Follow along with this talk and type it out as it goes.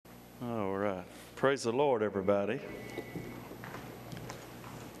All right. Praise the Lord, everybody.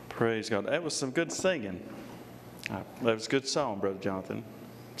 Praise God. That was some good singing. That was a good song, Brother Jonathan.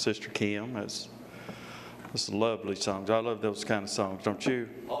 Sister Kim, that's lovely songs. I love those kind of songs, don't you?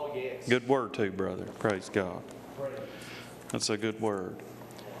 Oh, yes. Good word, too, brother. Praise God. Praise. That's a good word.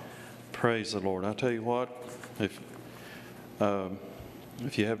 Praise the Lord. I tell you what, if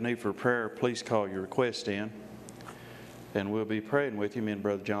you have need for prayer, please call your request in. And we'll be praying with you, me and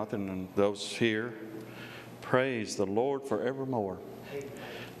Brother Jonathan and those here. Praise the Lord forevermore.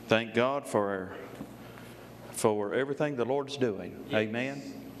 Thank God for everything the Lord's doing. Yes.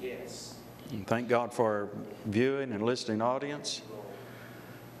 Amen. Yes. And thank God for our viewing and listening audience.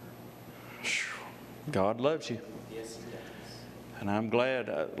 God loves you. Yes, He does. And I'm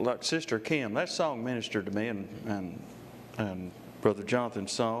glad, like Sister Kim, that song ministered to me and Brother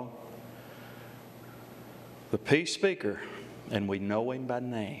Jonathan's song. The peace speaker, and we know him by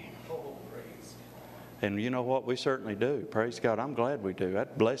name. Oh, praise God. And you know what? We certainly do. Praise God. I'm glad we do.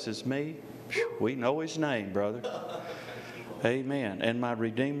 That blesses me. We know his name, brother. Amen. And my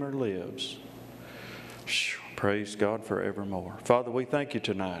Redeemer lives. Praise God forevermore. Father, we thank you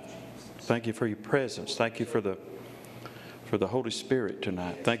tonight. Thank you for your presence. Thank you for the Holy Spirit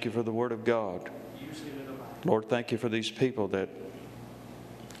tonight. Thank you for the Word of God. Lord, thank you for these people that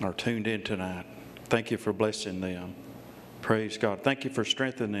are tuned in tonight. Thank you for blessing them. Praise God. Thank you for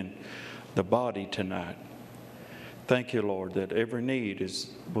strengthening the body tonight. Thank you, Lord, that every need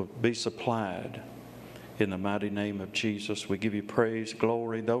will be supplied in the mighty name of Jesus. We give you praise,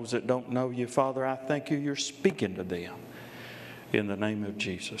 glory. Those that don't know you, Father, I thank you. You're speaking to them in the name of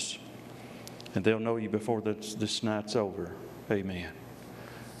Jesus. And they'll know you before this night's over. Amen.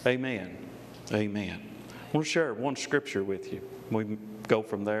 Amen. Amen. I want to share one scripture with you. We go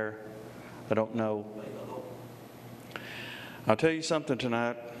from there. I don't know. I'll tell you something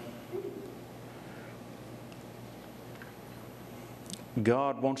tonight.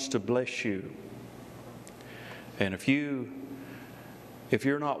 God wants to bless you. And if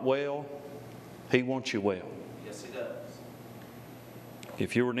you're not well, He wants you well. Yes, He does.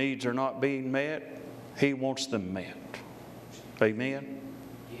 If your needs are not being met, He wants them met. Amen?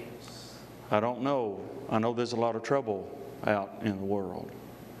 Yes. I don't know. I know there's a lot of trouble out in the world.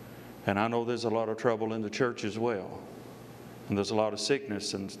 And I know there's a lot of trouble in the church as well. And there's a lot of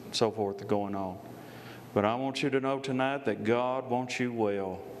sickness and so forth going on. But I want you to know tonight that God wants you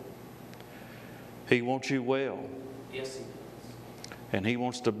well. He wants you well. Yes, He does. And He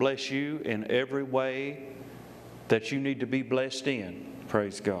wants to bless you in every way that you need to be blessed in.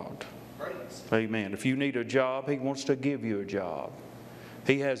 Praise God. Praise. Amen. If you need a job, He wants to give you a job.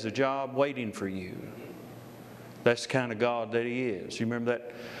 He has a job waiting for you. That's the kind of God that He is. You remember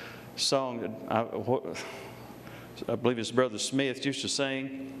that song that I believe it's Brother Smith used to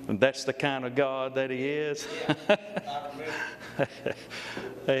sing, and that's the kind of God that He is. Yeah, I remember.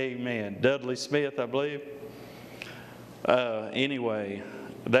 Amen. Dudley Smith, I believe. Anyway,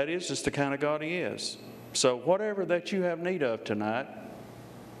 that is just the kind of God He is. So whatever that you have need of tonight,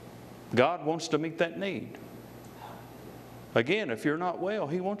 God wants to meet that need. Again, if you're not well,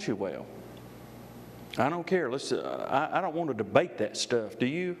 He wants you well. I don't care. I don't want to debate that stuff. Do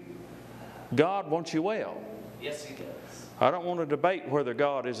you? God wants you well. Yes, He does. I don't want to debate whether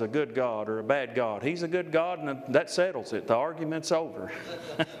God is a good God or a bad God. He's a good God, and that settles it. The argument's over.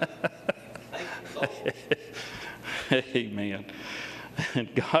 Thank you, Lord. Amen.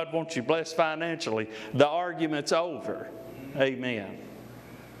 And God wants you blessed financially. The argument's over. Amen.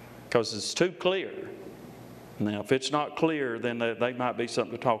 Because it's too clear. Now, if it's not clear, then they might be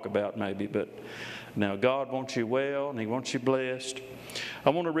something to talk about maybe. But now God wants you well, and He wants you blessed. I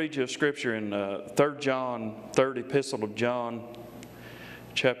want to read you a scripture in 3rd Epistle of John,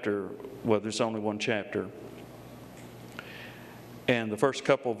 there's only one chapter. And the first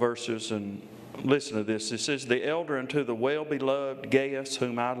couple verses, and listen to this. It says, "The elder unto the well-beloved Gaius,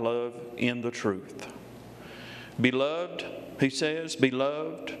 whom I love in the truth. Beloved," he says,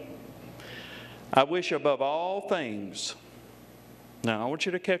 "beloved, I wish above all things." Now, I want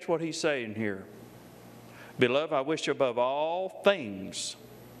you to catch what he's saying here. "Beloved, I wish above all things."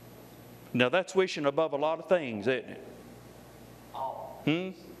 Now, that's wishing above a lot of things, isn't it? All.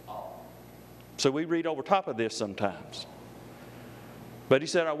 All. So we read over top of this sometimes. But he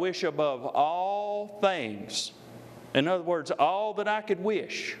said, "I wish above all things." In other words, all that I could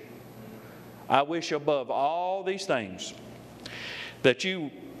wish. I wish above all these things that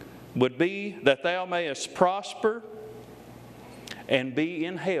that thou mayest prosper and be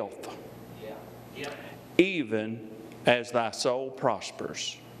in health, even as thy soul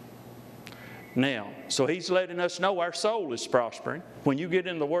prospers. Now, so He's letting us know our soul is prospering. When you get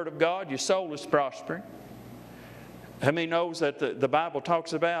in the Word of God, your soul is prospering. How many knows that the Bible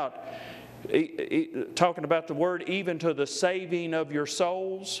talks about, talking about the Word even to the saving of your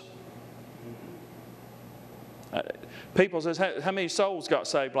souls? People says, how many souls got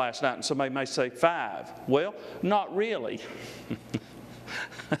saved last night? And somebody may say 5. Well, not really.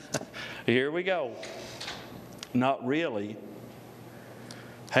 Here we go. Not really.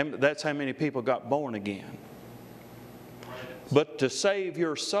 That's how many people got born again. But to save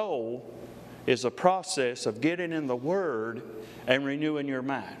your soul is a process of getting in the Word and renewing your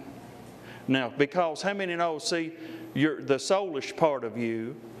mind. Now, because how many know, see, the soulish part of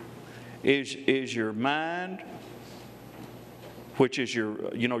you is your mind, which is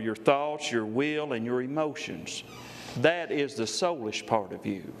your thoughts, your will, and your emotions. That is the soulish part of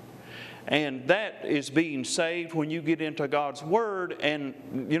you. And that is being saved when you get into God's Word. And,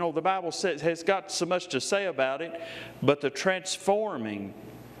 the Bible has got so much to say about it, but the transforming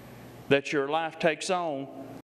that your life takes on